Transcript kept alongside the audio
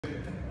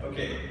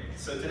Okay,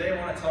 so today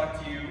I want to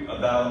talk to you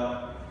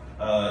about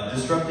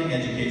disrupting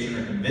education,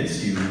 or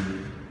convince you.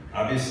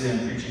 Obviously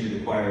I'm preaching to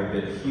the choir a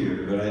bit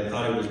here, but I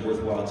thought it was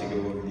worthwhile to go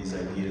over these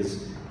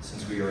ideas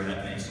since we are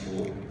at May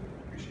School.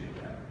 Appreciate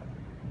that.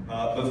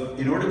 But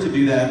in order to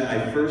do that,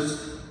 I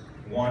first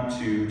want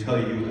to tell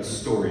you a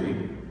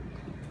story.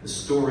 The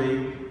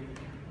story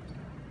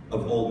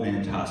of Old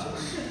Man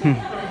Tassos.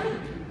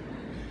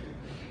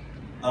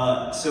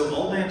 So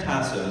Old Man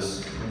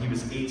Tassos, when he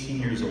was 18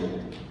 years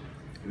old,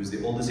 he was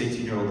the oldest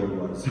 18-year-old there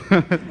was.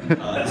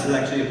 This is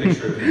actually a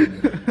picture of him.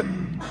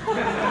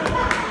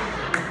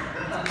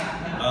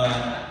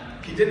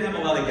 He didn't have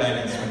a lot of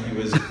guidance when he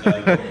was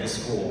going to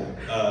school.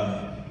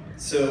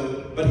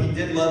 But he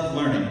did love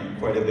learning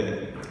quite a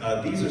bit.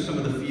 These are some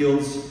of the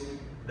fields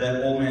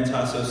that Old Man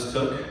Tassos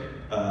took,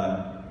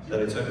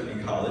 that I took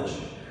in college.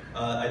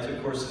 I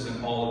took courses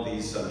in all of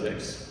these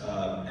subjects,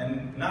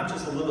 and not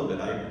just a little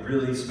bit. I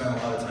really spent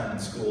a lot of time in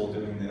school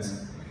doing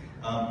this.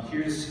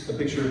 Here's a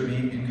picture of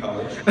me in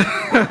college,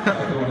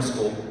 going to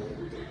school.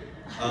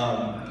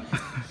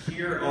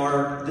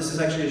 This is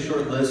actually a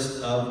short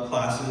list of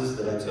classes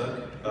that I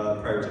took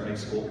prior to May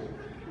School.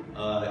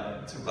 I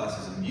took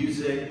classes in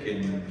music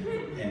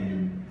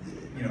and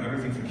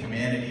everything from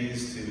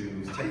humanities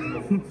to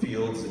technical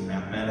fields and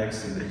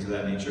mathematics and things of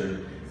that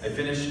nature. I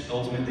finished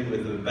ultimately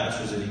with a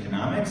bachelor's in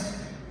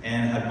economics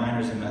and had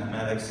minors in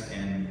mathematics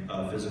and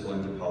physical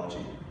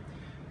anthropology.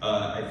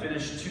 I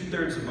finished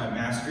 2/3 of my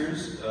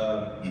master's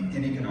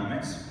in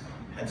economics,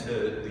 had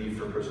to leave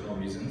for personal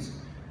reasons.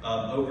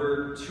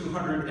 Over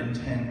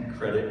 210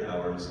 credit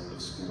hours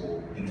of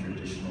school in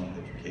traditional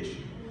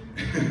education.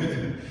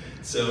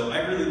 So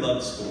I really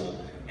loved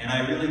school, and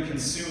I really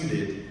consumed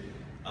it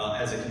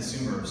as a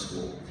consumer of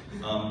school.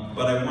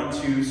 But I want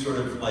to sort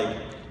of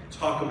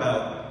talk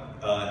about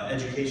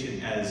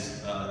education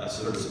as a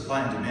sort of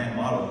supply and demand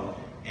model,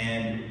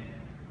 and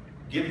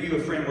give you a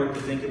framework to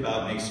think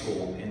about May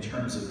School in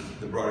terms of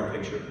the broader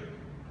picture.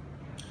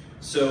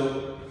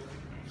 So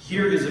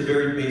here is a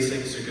very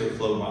basic circular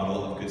flow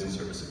model of goods and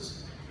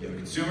services. You have a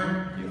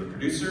consumer, you have a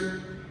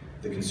producer,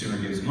 the consumer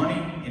gives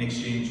money in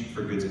exchange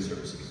for goods and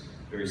services.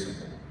 Very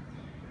simple.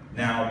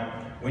 Now,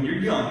 when you're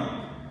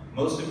young,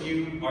 most of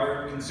you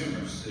are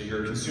consumers. So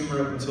you're a consumer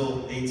up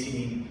until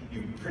 18,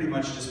 you've pretty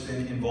much just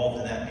been involved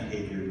in that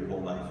behavior your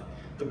whole life.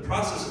 The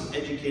process of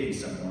educating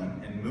someone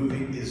and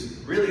moving is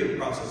really a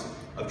process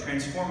of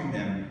transforming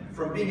them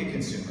from being a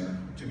consumer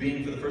to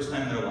being, for the first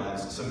time in their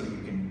lives, somebody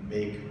who can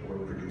make or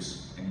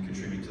produce and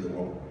contribute to the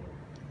world.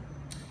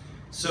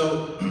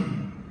 So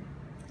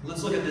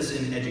let's look at this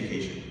in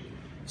education.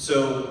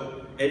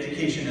 So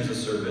education as a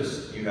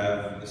service, you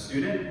have the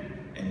student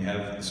and you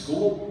have the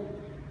school,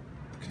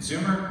 the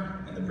consumer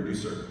and the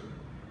producer.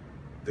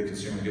 The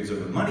consumer gives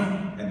over money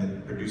and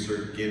the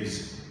producer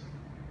gives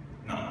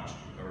knowledge,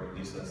 or at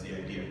least that's the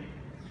idea.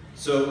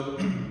 So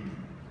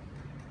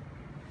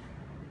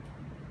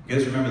you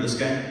guys remember this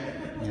guy?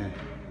 Yeah.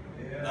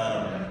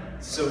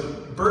 So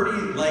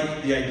Bertie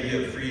liked the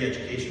idea of free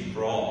education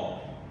for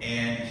all,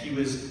 and he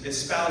was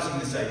espousing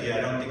this idea,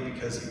 I don't think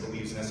because he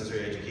believes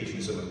necessary education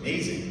is so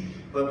amazing,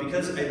 but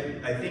because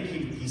I think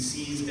he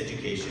sees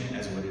education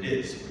as what it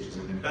is, which is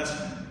an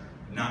investment,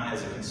 not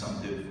as a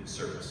consumptive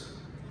service.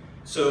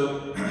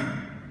 So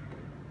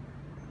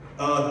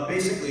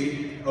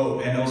basically, oh,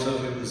 and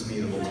also it was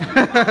me the whole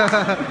time.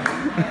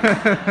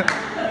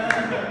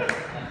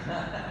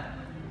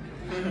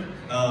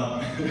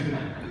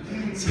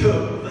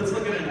 So let's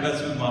look at an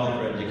investment model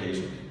for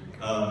education.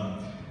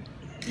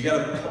 You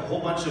got a whole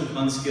bunch of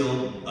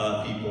unskilled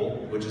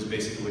people, which is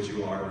basically what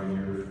you are when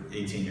you're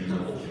 18 years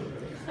old.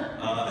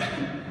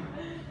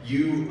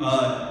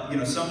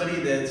 Somebody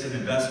that's an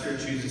investor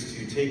chooses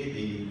to take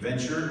the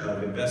venture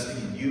of investing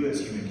in you as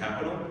human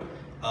capital,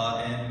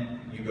 and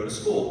you go to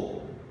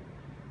school.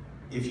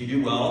 If you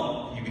do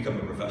well, you become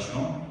a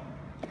professional,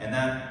 and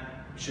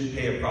that should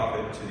pay a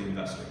profit to the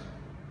investor.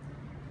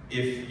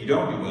 If you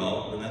don't do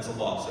well, then that's a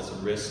loss, that's a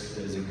risk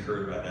that is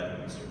incurred by that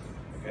investor,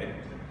 okay?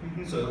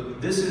 So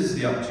this is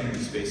the opportunity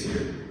space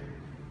here,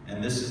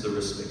 and this is the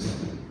risk space,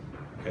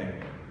 okay?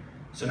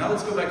 So now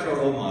let's go back to our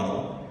old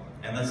model,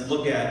 and let's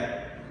look at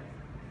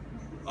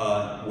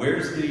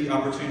where's the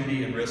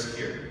opportunity and risk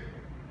here?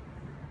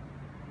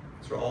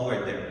 It's all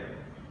right there.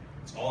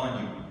 It's all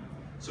on you.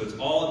 So it's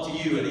all up to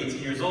you at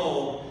 18 years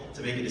old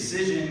to make a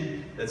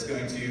decision that's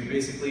going to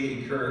basically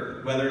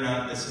incur whether or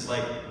not this is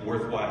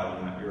worthwhile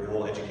in your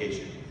whole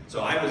education.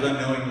 So I was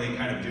unknowingly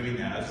kind of doing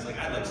that. I was just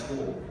I like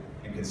school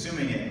and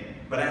consuming it,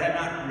 but I had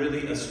not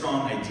really a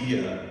strong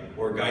idea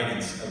or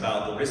guidance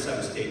about the risks I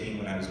was taking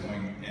when I was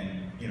going and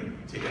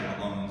taking out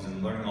loans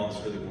and learning all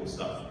this really cool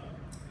stuff.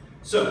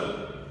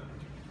 So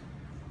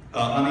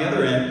on the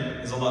other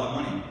end is a lot of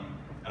money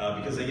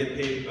because they get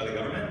paid by the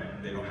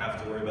government. They don't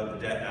have to worry about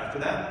the debt after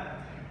that.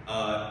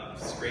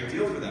 It's a great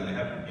deal for them. They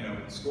have,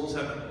 schools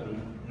have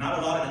not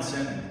a lot of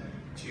incentive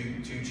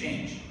to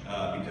change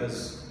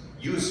because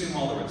you assume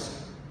all the risk.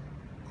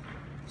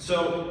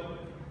 So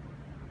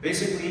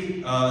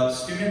basically,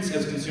 students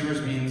as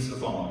consumers means the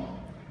following.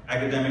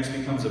 Academics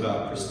becomes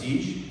about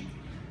prestige.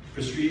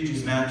 Prestige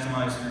is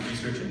maximized through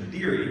research and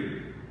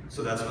theory,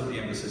 so that's what the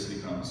emphasis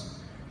becomes.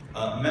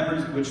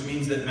 Which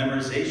means that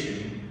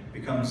memorization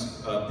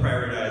becomes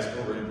prioritized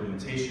over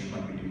implementation,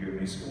 like we do here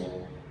at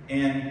school.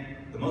 And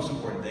the most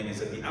important thing is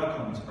that the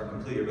outcomes are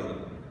completely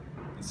irrelevant.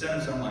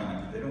 Incentives don't line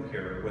up. They don't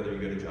care whether you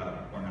get a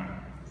job or not.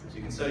 So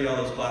you can study all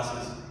those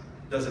classes.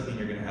 Doesn't mean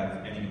you're going to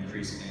have any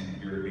increase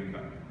in your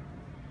income.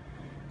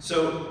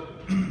 So,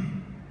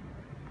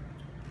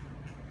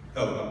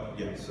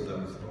 so that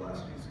was the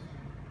last piece.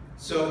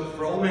 So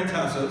for old man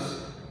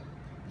Tassos,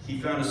 he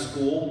found a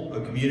school,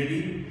 a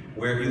community,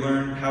 where he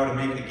learned how to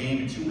make a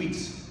game in 2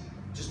 weeks.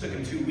 Just took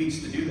him 2 weeks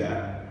to do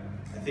that.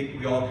 I think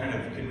we all kind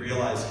of can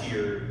realize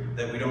here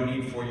that we don't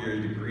need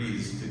 4-year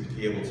degrees to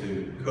be able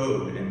to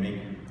code and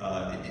make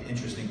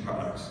interesting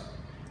products.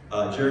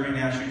 Jeremy and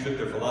Ashley took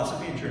their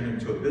philosophy and turned it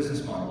into a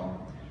business model.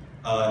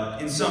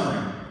 In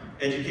summary,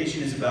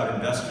 education is about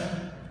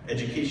investment.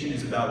 Education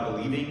is about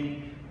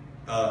believing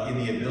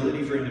in the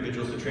ability for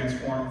individuals to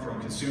transform from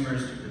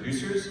consumers to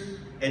producers.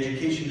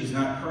 Education does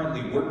not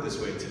currently work this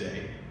way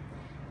today.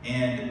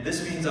 And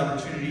this means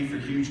opportunity for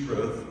huge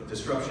growth,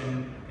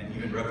 disruption, and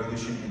even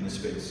revolution in the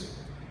space.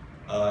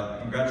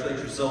 Congratulate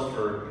yourself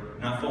for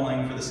not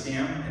falling for the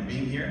scam and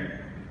being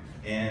here.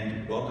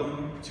 And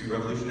welcome to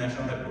Revolution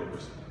National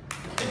Headquarters.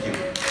 Thank you.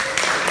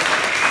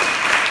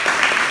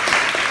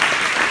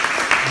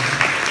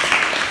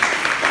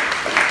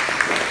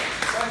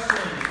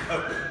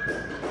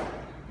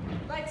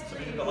 Lights,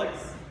 please. The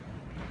lights.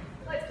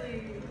 Lights,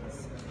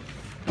 please.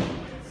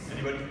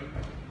 Anybody?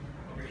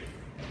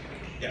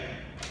 Yeah.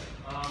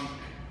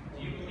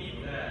 Do you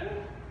believe that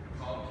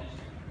colleges,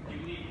 do you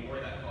believe more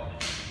that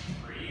college is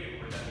free,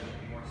 or that there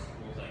should be more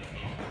schools like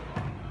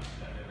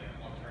that are like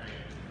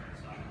alternative to the current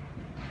style?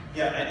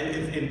 Yeah,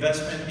 if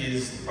investment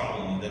is the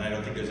problem, then I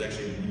don't think there's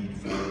actually a need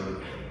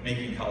for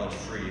making college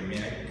free. I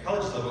mean,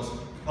 public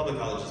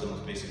college is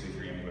almost basically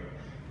free anyway.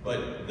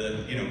 But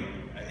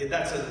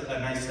that's a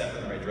nice step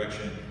in the right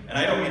direction. And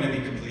I don't mean to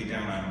be completely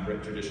down on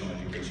traditional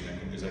education. I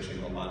think there's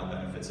actually a lot of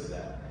benefits of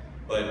that.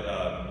 But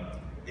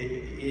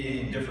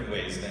in different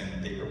ways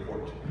than they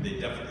purport.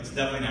 It's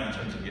definitely not in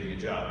terms of getting a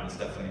job, and it's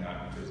definitely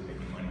not in terms of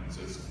making money.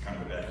 So it's kind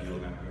of a bad deal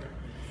in that regard.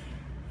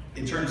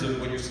 In terms of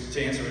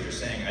to answer what you're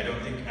saying, I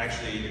don't think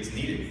actually it's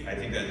needed. I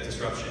think that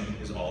disruption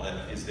is all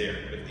that is there.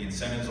 If the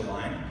incentives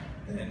align,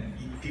 then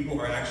people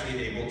are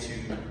actually able to,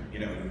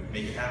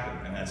 make it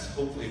happen. And that's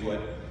hopefully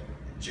what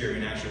Jerry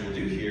and Ashley will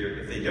do here.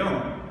 If they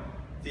don't,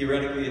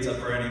 theoretically, it's up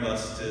for any of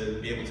us to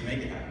be able to make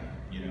it happen.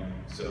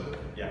 So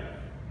yeah.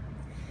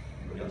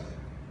 Anybody else?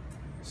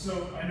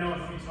 So I know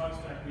a few talks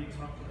back we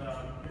talked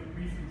about, we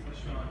briefly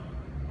touched on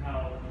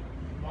how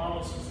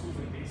models for schools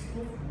like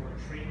baseball for more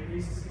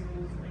trade-based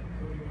skills like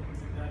coding and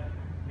things like that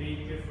may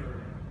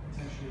differ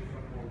potentially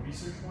from more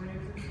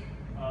research-oriented.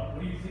 What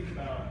do you think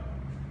about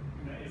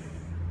if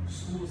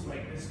schools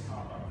like this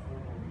pop up for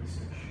more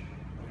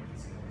research-oriented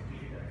skills? Do you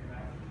think that can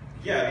happen?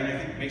 Yeah,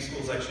 I think make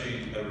school is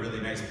actually a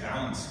really nice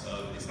balance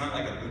of, it's not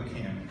like a boot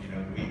camp,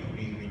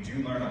 we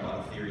do learn a lot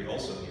of theory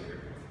also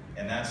here.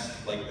 And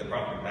that's like the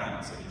proper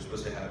balance. Like you're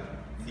supposed to have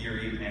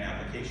theory and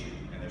application,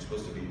 and they're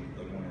supposed to be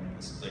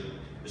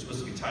they're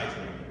supposed to be tied to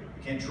one another.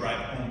 You can't drive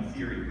home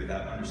theory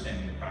without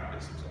understanding the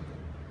practice of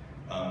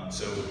something.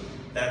 So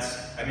that's,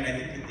 I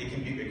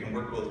think it can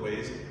work both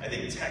ways. I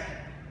think tech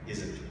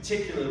is a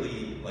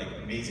particularly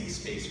amazing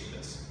space for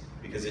this,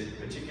 because it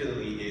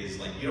particularly is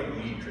you don't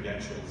need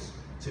credentials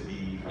to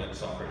be a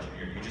software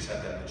engineer. You just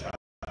have to have the job.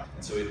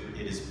 And so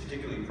it is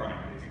particularly prime.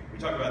 If we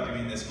talk about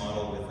doing this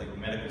model with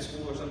medical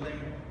school or something,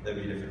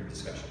 that'd be a different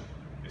discussion,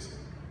 basically.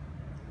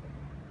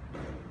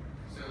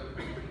 So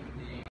the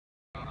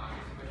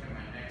obvious question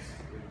my next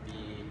would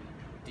be,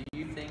 do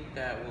you think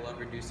that we'll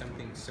ever do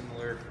something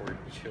similar for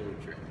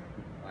children?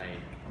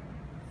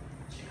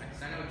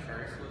 Because I know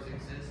charter schools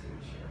exist,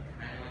 which are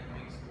kind of like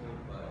high school,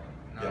 but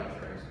not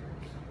charter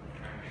schools,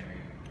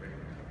 primary,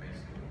 regular high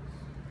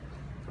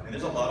schools. And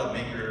there's a lot of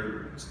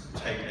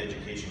maker-type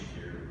education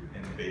here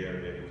in the Bay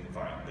Area you can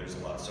find. There's a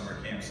lot of summer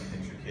camps and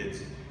things for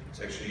kids. It's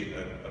actually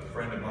a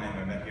friend of mine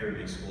I met here at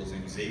big school. His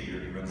name is Xavier.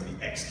 He runs the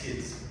X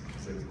Kids.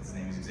 So his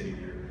name is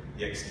Xavier.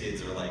 The X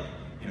Kids are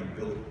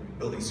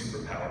building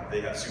superpower.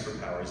 They have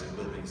superpowers in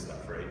building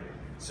stuff, right?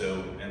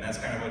 So, and that's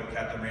kind of what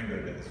Captain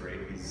Rainbow does, right?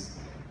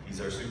 He's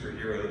our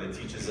superhero that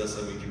teaches us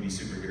that we can be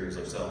superheroes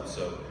ourselves.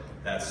 So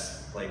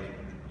that's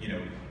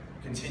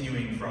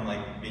continuing from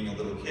being a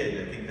little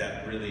kid. I think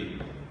that really,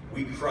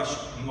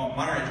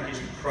 modern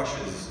education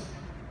crushes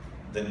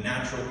the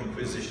natural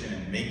inquisition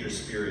and maker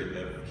spirit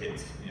of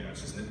kids.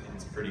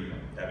 It's pretty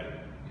evident.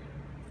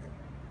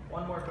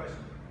 One more question.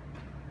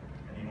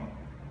 Anyone?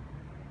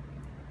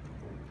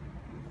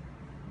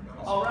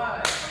 All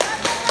right.